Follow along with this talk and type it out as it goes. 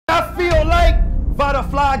Vada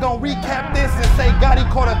Fly gonna recap this and say Gotti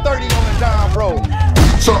caught a 30 on the John Bro.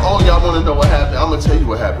 So all y'all wanna know what happened? I'm gonna tell you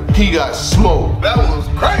what happened. He got smoked. That was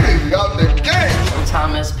crazy out the game.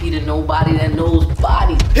 Sometimes SP to nobody that knows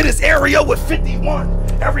body. Hit his area with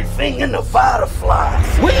 51. Everything in the Vada Fly.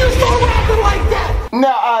 When you start rapping like that?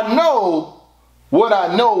 Now I know what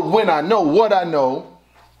I know when I know what I know.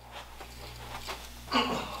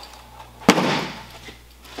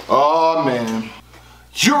 Oh man.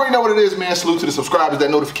 You already know what it is, man. Salute to the subscribers,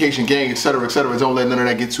 that notification gang, etc., etc. Don't let none of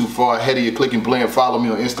that get too far ahead of you. Click and blend. Follow me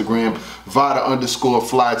on Instagram,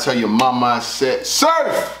 Vada_fly. Tell your mama I said,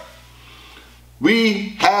 surf! We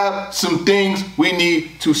have some things we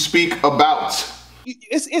need to speak about.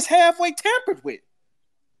 It's halfway tampered with.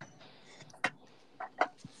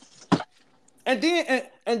 And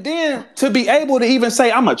then to be able to even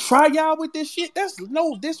say, I'm gonna try y'all with this shit,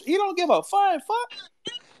 he don't give a flying fuck.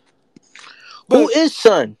 But, who is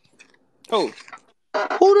son? Who? Who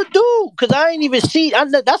the dude? Cause I ain't even see.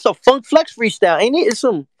 That's a Funk Flex freestyle, ain't it? It's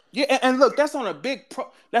some. Yeah, and look, that's on a big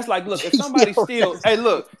that's like, look, if somebody steals, hey,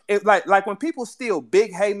 look, it's like when people steal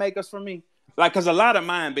big haymakers from me, like, cause a lot of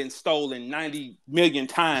mine been stolen 90 million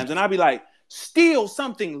times, and I'll be like, steal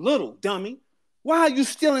something little, dummy. Why are you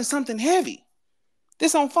stealing something heavy?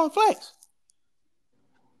 This on Funk Flex.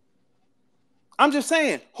 I'm just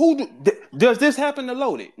saying, does this happen to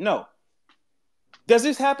Loaded? No. Does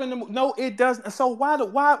this happen to? No, it doesn't. So why?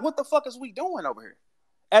 What the fuck is we doing over here?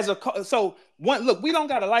 Look, we don't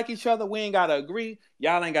gotta like each other. We ain't gotta agree.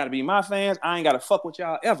 Y'all ain't gotta be my fans. I ain't gotta fuck with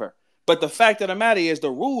y'all ever. But the fact of the matter is,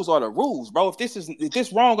 the rules are the rules, bro. If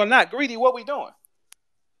this wrong or not, Greedy, what we doing?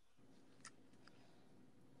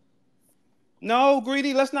 No,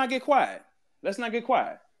 Greedy, let's not get quiet. Let's not get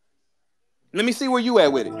quiet. Let me see where you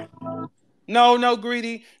at with it. No,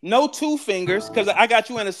 Greedy. No two fingers, because I got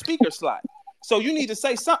you in a speaker slot. So you need to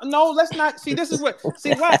say something. No, let's not. See, this is what.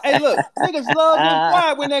 See, why? Hey, look, niggas love getting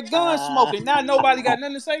quiet when that gun smoking. Now nobody got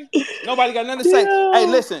nothing to say. Nobody got nothing to say. Yeah. Hey,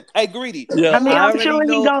 listen. Hey, Greedy. Yeah, I mean, I'm sure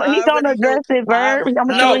he's gonna address it, Verb.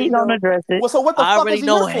 I'm sure he's gonna address it. Well, so what the fuck is he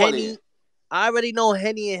here for then? I already know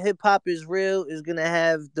Henny and hip hop is real. Is gonna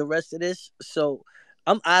have the rest of this. So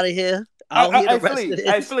I'm out of here.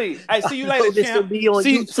 Hey, Flea. Hey, see you later, champ.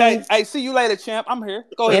 See you later, champ. I'm here.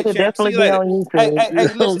 Go ahead, champ. Definitely See you later. On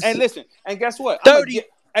YouTube. Hey, listen. And guess what? 30.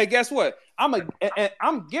 Guess what?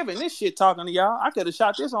 I'm giving this shit talking to y'all. I could have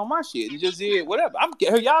shot this on my shit. You just did whatever.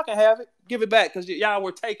 Y'all can have it. Give it back because y'all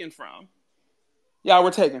were taken from.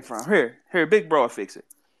 Here, big bro, fix it.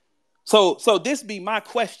 So this be my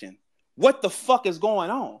question. What the fuck is going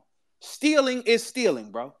on? Stealing is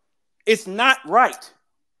stealing, bro. It's not right.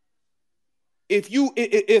 If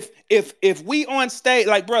we on stage,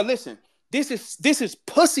 like, bro, listen, this is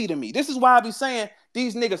pussy to me. This is why I be saying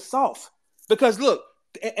these niggas soft. Because look,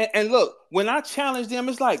 and look, when I challenge them,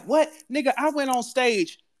 it's like, what? Nigga, I went on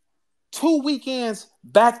stage 2 weekends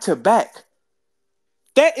back to back.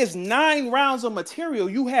 That is 9 rounds of material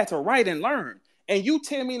you had to write and learn. And you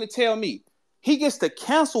tell me he gets to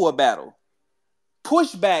cancel a battle,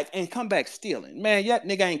 push back, and come back stealing. Man, that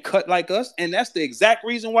nigga ain't cut like us. And that's the exact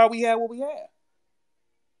reason why we have what we have.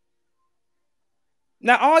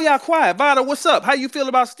 Now, all y'all quiet. Vada, what's up? How you feel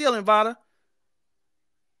about stealing, Vada?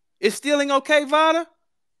 Is stealing okay, Vada?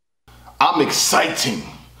 I'm exciting.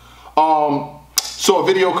 So a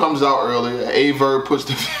video comes out earlier. Verb puts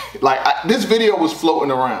this video was floating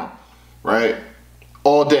around, right?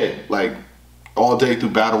 All day, through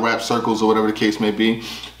battle rap circles or whatever the case may be.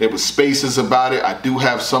 There was spaces about it. I do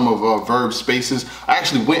have some of Verb's spaces. I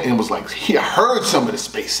actually went and was like, I heard some of the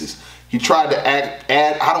spaces. He tried to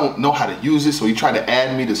add, I don't know how to use it, so he tried to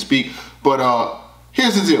add me to speak. But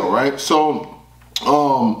here's the deal, right? So,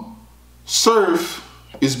 Surf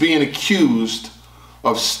is being accused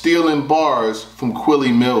of stealing bars from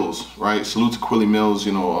Quilly Mills, right? Salute to Quilly Mills,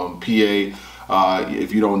 PA.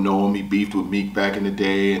 If you don't know him, he beefed with Meek back in the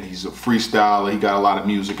day, and he's a freestyler. He got a lot of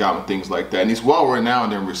music out and things like that. And he's well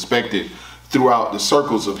renowned and respected throughout the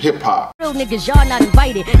circles of hip hop. Real niggas, y'all not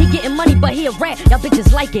invited. He getting money, but he a rat. Y'all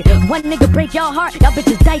bitches like it. One nigga break y'all heart, y'all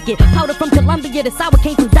bitches dyke it. Powder from Colombia, the sour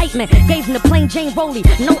came from Dykeman. Gave him the plain Jane Rollie,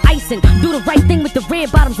 no icing. Do the right thing with the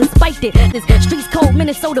red bottoms and spiked it. This streets cold,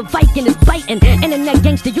 Minnesota Viking is biting. Internet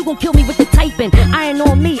gangster, you gon' kill me with the typing. Iron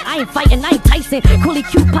on me, I ain't fighting, I ain't Tyson. Cooley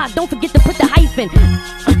Q-Pop, don't forget to put the hyphen.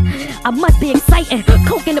 I must be exciting.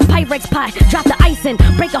 Coke in the Pyrex pot, drop the icing.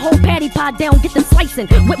 Break a whole patty pie down, get the slicing.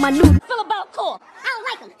 With my new Feel about core. I don't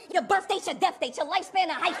like him. Your birth date, your death date, your lifespan,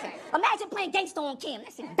 a hyphen. Imagine playing gangster on cam.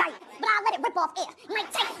 That's indicted. But I'll let it rip off air.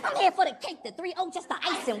 Mike Tyson, I'm here for the cake. The 3-0 just the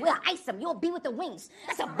icing. We'll ice him. You'll be with the wings.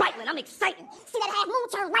 That's a bite when I'm exciting. See that half moon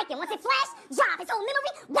turn Riken. Once it flash, job. It's old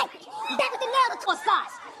memory. Right. Back with the nail to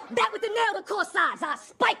Back with the nail to core sides. I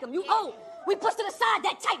spike them. You old. We push to the side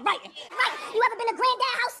that tight writing. Right. You ever been to Granddad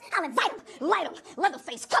house? I'll invite him. Light him.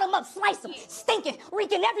 Leatherface. Cut him up. Slice him. Stinking.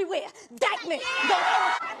 Reeking everywhere. Dykeman. Go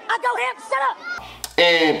ham. I go ham. Shut up.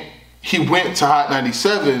 And he went to Hot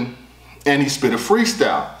 97 and he spit a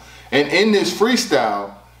freestyle. And in this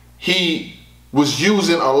freestyle, he was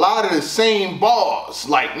using a lot of the same bars,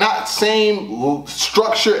 like not same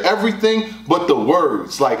structure, everything, but the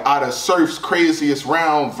words, like out of Surf's Craziest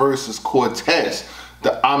Round versus Cortez,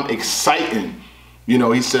 the I'm exciting. You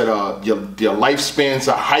know, he said, your lifespan's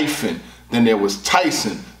a hyphen. Then there was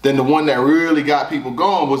Tyson. Then the one that really got people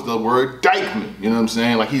going was the word Dykeman. You know what I'm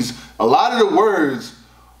saying? Like a lot of the words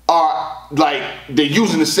are like, they're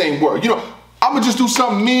using the same word. You know, I'm gonna just do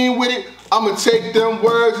something mean with it. I'm gonna take them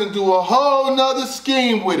words and do a whole nother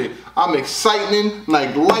scheme with it. I'm exciting,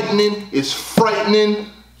 like lightning, it's frightening.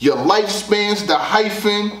 Your lifespan's the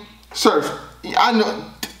hyphen. Surf, I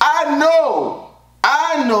know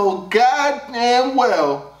goddamn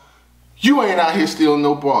well you ain't out here stealing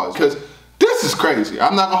no bars. Because this is crazy.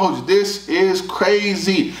 I'm not gonna hold you. This is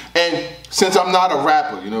crazy. And since I'm not a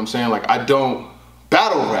rapper, you know what I'm saying? Like I don't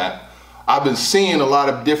battle rap. I've been seeing a lot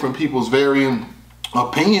of different people's varying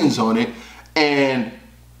opinions on it, and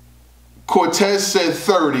Cortez said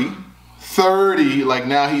 30, like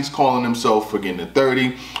now he's calling himself for getting to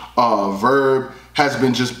 30. Verb has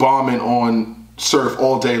been just bombing on Surf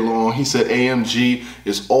all day long. He said AMG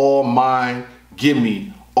is all mine, give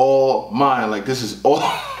me all mine. Like this is all,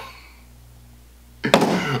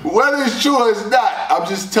 whether it's true or it's not, I'm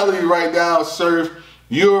just telling you right now, Surf,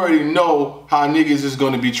 you already know how niggas is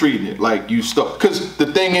gonna be treating it. Like you stuck, cause the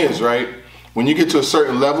thing is, right? When you get to a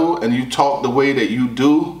certain level and you talk the way that you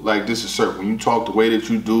do, like this is Surf. When you talk the way that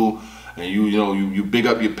you do, and you big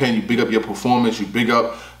up your pen, you big up your performance, you big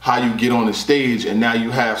up how you get on the stage, and now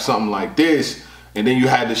you have something like this, and then you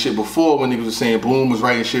had the shit before when niggas was saying Boom was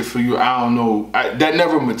writing shit for you. I don't know, that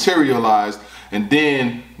never materialized. And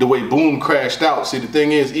then the way Boom crashed out. See, the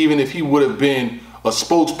thing is, even if he would have been a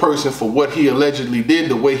spokesperson for what he allegedly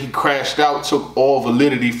did, the way he crashed out took all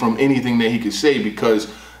validity from anything that he could say,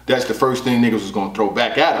 because that's the first thing niggas was gonna throw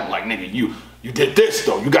back at him. Like, nigga, you did this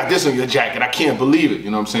though. You got this on your jacket. I can't believe it. You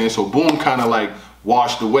know what I'm saying? So Boom kind of like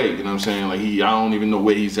washed away. You know what I'm saying? Like I don't even know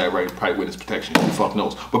where he's at right, probably with his protection. Who the fuck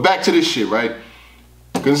knows? But back to this shit, right?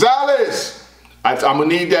 Gonzalez, I'm gonna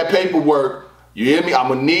need that paperwork. You hear me? I'm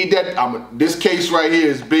gonna need that. This case right here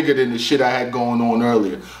is bigger than the shit I had going on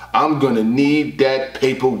earlier. I'm gonna need that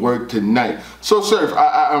paperwork tonight. So, Surf,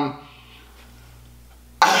 I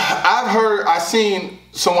seen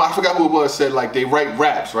someone, I forgot who it was, said like they write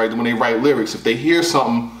raps, right? When they write lyrics, if they hear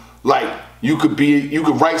something, like you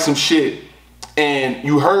could write some shit and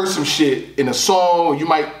you heard some shit in a song, you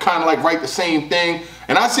might kind of like write the same thing.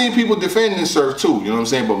 And I seen people defending Surf too, you know what I'm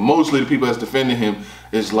saying? But mostly the people that's defending him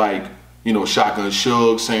is like, you know, Shotgun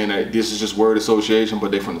Suge saying that this is just word association,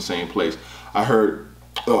 but they're from the same place. I heard,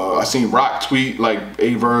 I seen Rock tweet like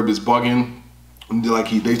A Verb is bugging. Like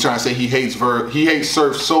they trying to say he hates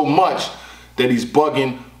Surf so much that he's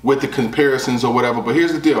bugging with the comparisons or whatever. But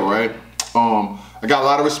here's the deal, right? I got a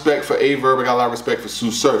lot of respect for A Verb. I got a lot of respect for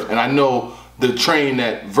Sue Surf, and I know the train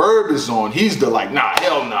that Verb is on. He's the like, nah,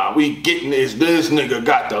 hell nah, we getting this. This nigga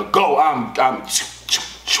got to go. I'm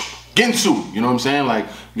Ginsu. You know what I'm saying? Like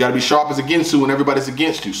you gotta be sharp as a Ginsu when everybody's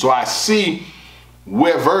against you. So I see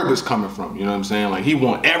where Verb is coming from, you know what I'm saying? Like he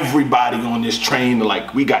want everybody on this train to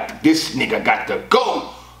like, this nigga got to go.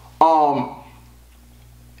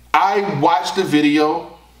 I watched the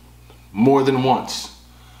video more than once.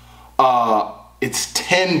 It's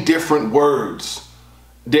 10 different words.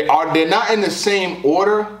 They're not in the same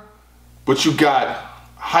order, but you got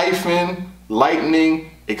hyphen,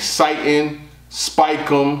 lightning, exciting,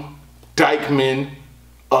 spike 'em, Dykeman,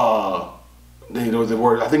 there was the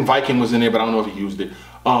word, I think Viking was in there, but I don't know if he used it.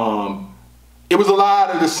 It was a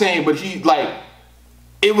lot of the same, but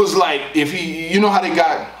it was like if you know how they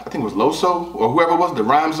got, I think it was Loso or whoever it was, the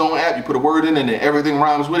Rhyme Zone app, you put a word in and then everything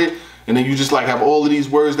rhymes with it, and then you just like have all of these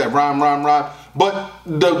words that rhyme. But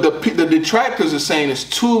the detractors are saying it's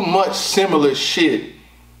too much similar shit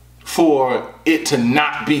for it to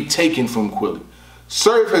not be taken from Quilly.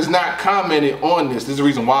 Surf has not commented on this. This is the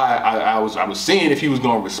reason why I was seeing if he was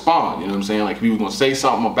gonna respond. You know what I'm saying? Like if he was gonna say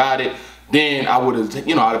something about it, then I would have,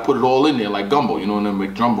 you know, I'd have put it all in there like gumbo. You know, and then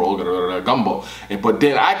make drum roll, gumbo. But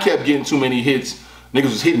then I kept getting too many hits. Niggas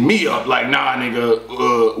was hitting me up like, nah,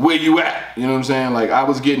 nigga, where you at? You know what I'm saying? Like I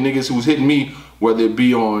was getting niggas who was hitting me, whether it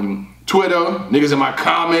be on Twitter, niggas in my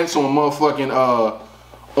comments on motherfucking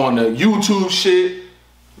on the YouTube shit.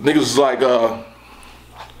 Niggas was like,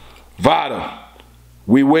 Vada,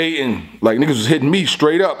 We waiting. Like, niggas was hitting me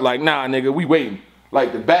straight up. Like, nah, nigga, we waiting.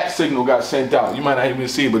 Like, the bat signal got sent out. You might not even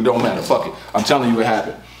see it, but it don't matter. Fuck it. I'm telling you what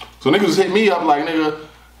happened. So niggas was hitting me up like, nigga,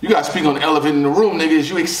 you gotta speak on the elephant in the room, nigga. Is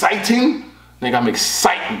you exciting? Nigga, I'm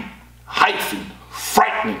exciting, hyping,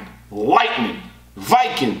 frightening, lightning,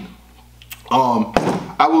 Viking.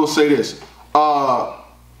 I will say this.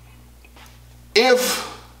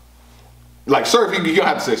 If, like, sir, you don't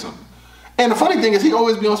have to say something. And the funny thing is, he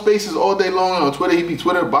always be on spaces all day long on Twitter. He be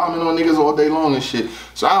Twitter bombing on niggas all day long and shit.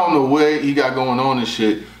 So I don't know what he got going on and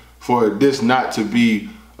shit for this not to be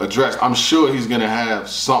addressed. I'm sure he's gonna have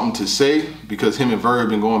something to say because him and Verb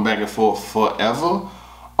been going back and forth forever.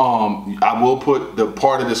 I will put the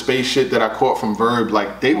part of the space shit that I caught from Verb,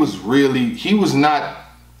 like they was really, he was not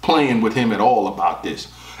playing with him at all about this.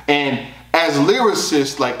 And as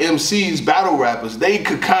lyricists, like MCs, battle rappers, they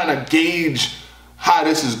could kind of gauge how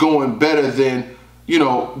this is going better than, you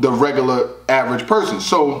know, the regular average person.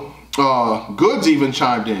 So Goodz even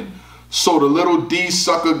chimed in. So the little D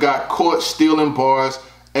sucker got caught stealing bars,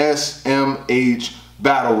 SMH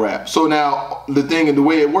battle rap. So now the thing and the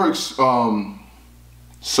way it works,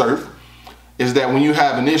 Surf, is that when you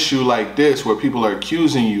have an issue like this where people are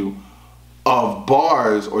accusing you of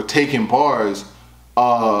bars or taking bars,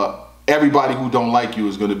 everybody who don't like you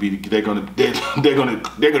is going to be, they're going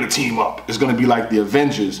to team up. It's going to be like the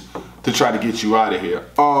Avengers to try to get you out of here.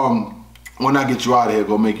 When I get you out of here,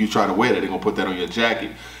 gonna make you try to wear that. They're gonna put that on your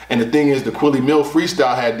jacket. And the thing is, the Quilly Mill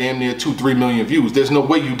freestyle had damn near 2-3 million views. There's no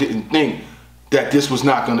way you didn't think that this was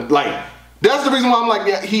not gonna, like, that's the reason why I'm like,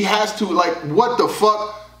 yeah, he has to, like, what the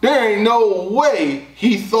fuck? There ain't no way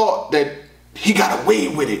he thought that he got away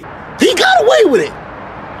with it. He got away with it,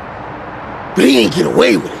 but he ain't get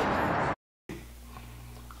away with it.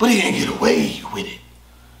 But he ain't get away with it.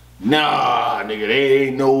 Nah, nigga, there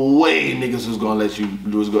ain't no way niggas was gonna let you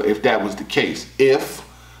lose if that was the case. If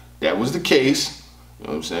that was the case, you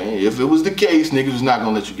know what I'm saying? If it was the case, niggas was not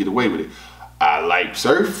gonna let you get away with it. I like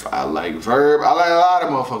Surf, I like Verb, I like a lot of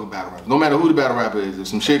motherfucking battle rappers. No matter who the battle rapper is, if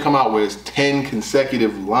some shit come out where it's 10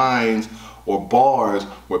 consecutive lines or bars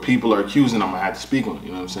where people are accusing, I'm gonna have to speak on it, you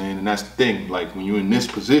know what I'm saying? And that's the thing, like when you're in this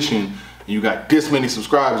position and you got this many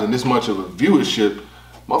subscribers and this much of a viewership,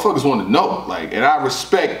 motherfuckers want to know, like, and I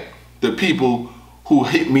respect the people who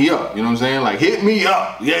hit me up, you know what I'm saying? Like, hit me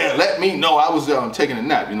up, yeah, let me know. I was taking a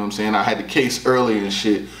nap, you know what I'm saying? I had the case early and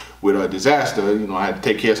shit with a disaster, you know, I had to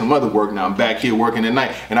take care of some other work. Now I'm back here working at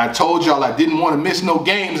night. And I told y'all I didn't want to miss no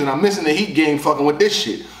games, and I'm missing the Heat game fucking with this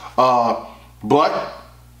shit. But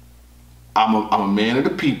I'm a man of the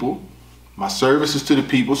people. My service is to the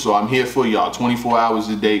people, so I'm here for y'all 24 hours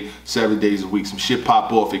a day, 7 days a week. Some shit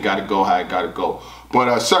pop off, it gotta go how it gotta go.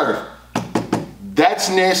 But Surf, that's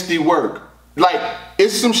nasty work. Like,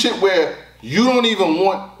 it's some shit where you don't even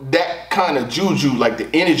want that kind of juju, like the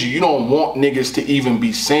energy. You don't want niggas to even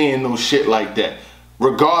be saying no shit like that,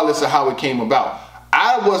 regardless of how it came about.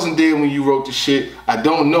 I wasn't there when you wrote the shit. I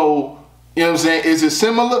don't know, you know what I'm saying? Is it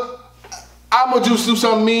similar? I'm gonna just do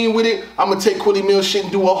something mean with it. I'm gonna take Quilly Mill shit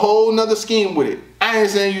and do a whole nother scheme with it. I ain't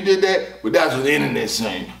saying you did that, but that's what the internet's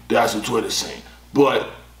saying. That's what Twitter's saying. But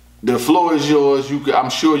the floor is yours. I'm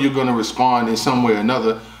sure you're gonna respond in some way or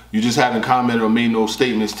another. You just haven't commented or made no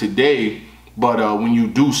statements today. But when you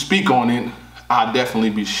do speak on it, I'll definitely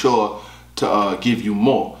be sure to give you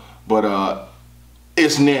more. But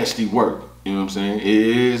it's nasty work. You know what I'm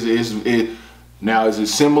saying? Now, is it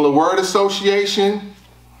similar word association?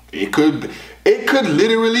 It could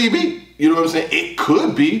literally be. You know what I'm saying? It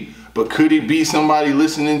could be. But could it be somebody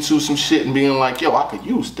listening to some shit and being like, yo, I could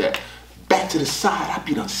use that. Back to the side, I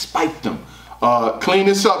be done spiked them. Clean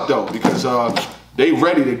this up though, because they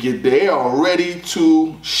are ready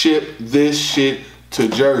to ship this shit to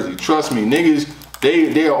Jersey. Trust me, niggas,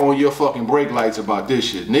 they are on your fucking brake lights about this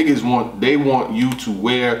shit. Niggas want you to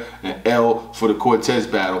wear an L for the Cortez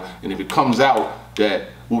battle, and if it comes out that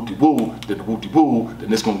whoop-de-woo, then the whoop-de-woo,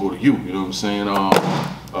 then it's gonna go to you. You know what I'm saying?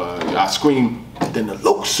 I scream, then the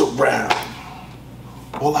lokes around.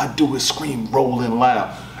 All I do is scream, rolling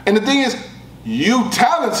loud. And the thing is, you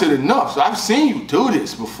talented enough, so I've seen you do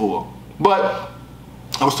this before. But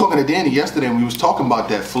I was talking to Danny yesterday and we was talking about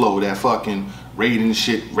that flow, that fucking raiding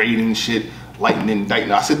shit, lightning,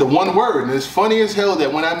 lightning. I said the one word, and it's funny as hell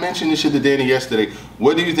that when I mentioned this shit to Danny yesterday,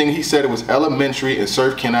 what do you think he said? It was elementary, and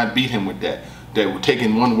Surf cannot beat him with that. That we're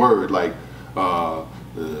taking one word, like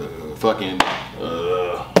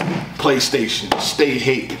PlayStation, stay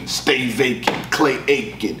hating, stay vacant, Clay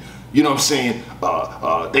aching. You know what I'm saying?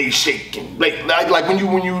 They shaking. Like when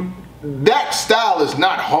you that style is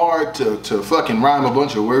not hard to fucking rhyme a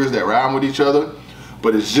bunch of words that rhyme with each other,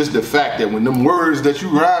 but it's just the fact that when them words that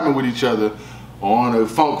you rhyming with each other on a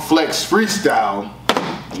Funk Flex freestyle,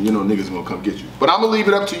 you know niggas gonna come get you. But I'm gonna leave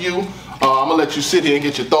it up to you. I'm gonna let you sit here and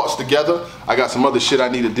get your thoughts together. I got some other shit I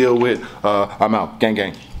need to deal with. I'm out. Gang,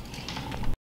 gang.